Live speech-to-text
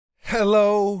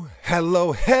Hello,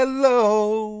 hello,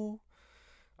 hello.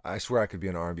 I swear I could be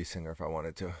an R&B singer if I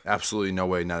wanted to. Absolutely no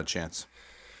way, not a chance.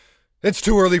 It's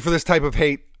too early for this type of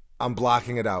hate. I'm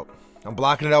blocking it out.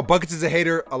 Buckets is a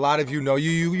hater. A lot of you know.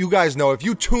 You guys know. If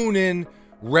you tune in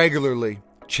regularly,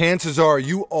 chances are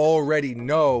you already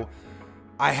know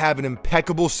I have an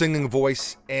impeccable singing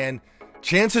voice. And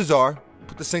chances are,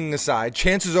 put the singing aside,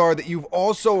 chances are that you've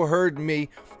also heard me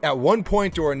at one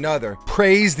point or another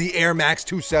praise the Air Max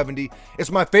 270. It's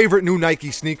my favorite new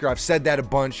Nike sneaker. I've said that a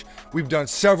bunch. We've done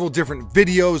several different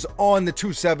videos on the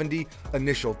 270,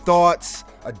 initial thoughts,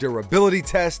 a durability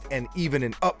test, and even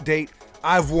an update.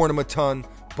 I've worn them a ton.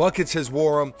 Buckets has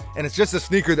worn them, and it's just a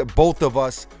sneaker that both of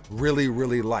us really,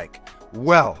 really like.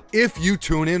 Well, if you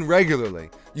tune in regularly,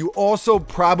 you also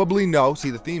probably know, see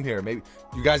the theme here, maybe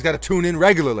you guys got to tune in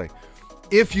regularly.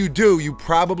 If you do, you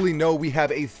probably know we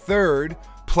have a third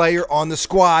player on the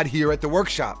squad here at the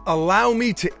workshop. Allow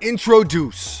me to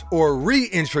introduce or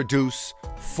reintroduce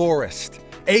Forrest,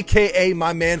 aka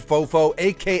my man Fofo,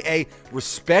 aka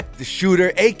Respect the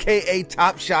Shooter, aka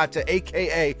Top Shotta,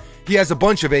 aka he has a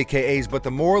bunch of AKAs, but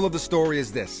the moral of the story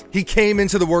is this. He came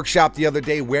into the workshop the other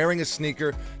day wearing a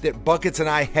sneaker that Buckets and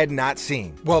I had not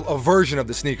seen. Well, a version of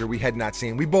the sneaker we had not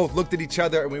seen. We both looked at each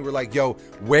other and we were like, yo,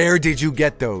 where did you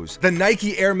get those? The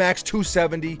Nike Air Max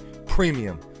 270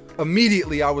 Premium.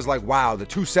 Immediately, I was like, wow, the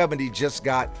 270 just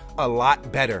got a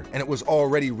lot better, and it was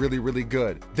already really, really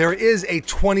good. There is a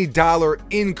 $20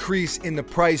 increase in the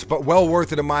price, but well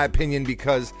worth it in my opinion,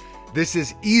 because this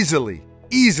is easily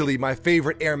my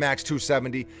favorite Air Max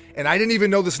 270, and I didn't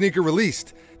even know the sneaker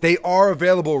released. They are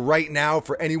available right now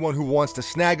for anyone who wants to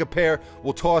snag a pair.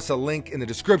 We'll toss a link in the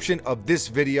description of this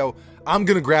video. I'm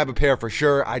gonna grab a pair for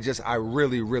sure. I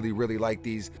really, really, really like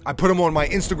these. I put them on my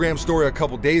Instagram story a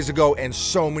couple days ago, and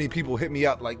so many people hit me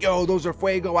up like, yo, those are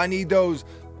Fuego, I need those.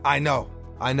 I know,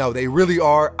 they really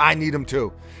are. I need them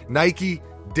too. Nike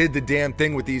did the damn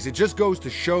thing with these. It just goes to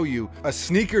show you a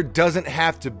sneaker doesn't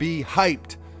have to be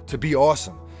hyped to be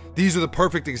awesome. These are the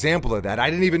perfect example of that. I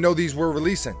didn't even know these were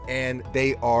releasing, and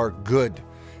they are good.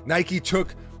 Nike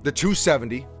took the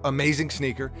 270, amazing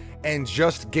sneaker, and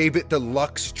just gave it the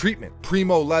luxe treatment.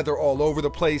 Primo leather all over the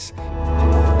place.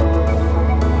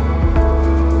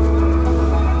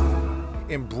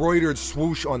 Embroidered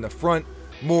swoosh on the front,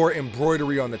 more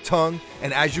embroidery on the tongue,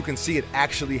 and as you can see, it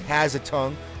actually has a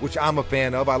tongue, which I'm a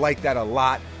fan of. I like that a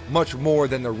lot, much more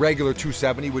than the regular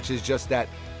 270, which is just that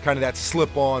kind of that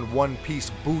slip-on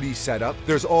one-piece booty setup.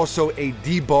 There's also a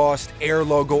debossed Air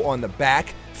logo on the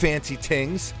back, fancy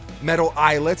tings, metal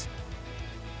eyelets.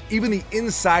 Even the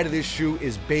inside of this shoe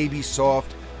is baby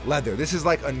soft leather. This is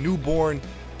like a newborn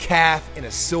calf in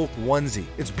a silk onesie.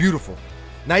 It's beautiful.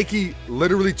 Nike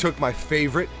literally took my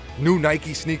favorite new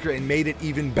Nike sneaker and made it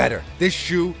even better. This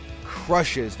shoe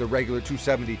crushes the regular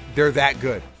 270. They're that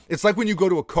good. It's like when you go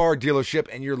to a car dealership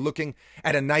and you're looking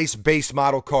at a nice base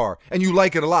model car and you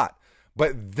like it a lot,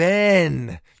 but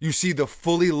then you see the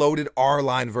fully loaded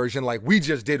R-line version like we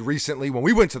just did recently when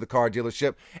we went to the car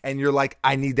dealership, and you're like,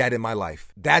 I need that in my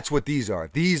life. That's what these are.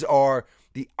 These are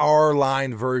the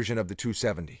R-line version of the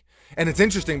 270. And it's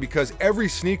interesting because every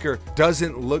sneaker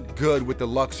doesn't look good with the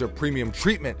luxe or premium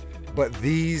treatment, but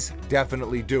these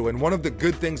definitely do. And one of the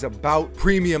good things about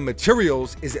premium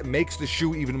materials is it makes the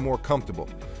shoe even more comfortable.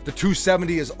 The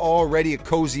 270 is already a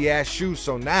cozy ass shoe,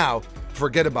 so now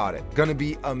forget about it. Gonna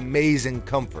be amazing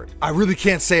comfort. I really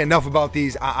can't say enough about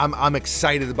these. I'm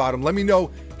excited about them. Let me know,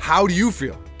 how do you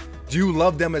feel? Do you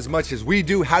love them as much as we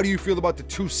do? How do you feel about the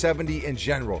 270 in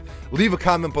general? Leave a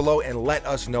comment below and let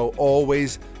us know.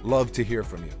 Always love to hear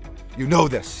from you. You know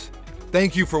this.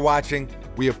 Thank you for watching.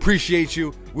 We appreciate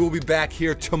you. We'll be back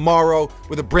here tomorrow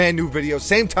with a brand new video.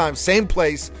 Same time, same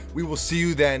place. We will see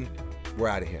you then. We're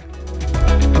out of here.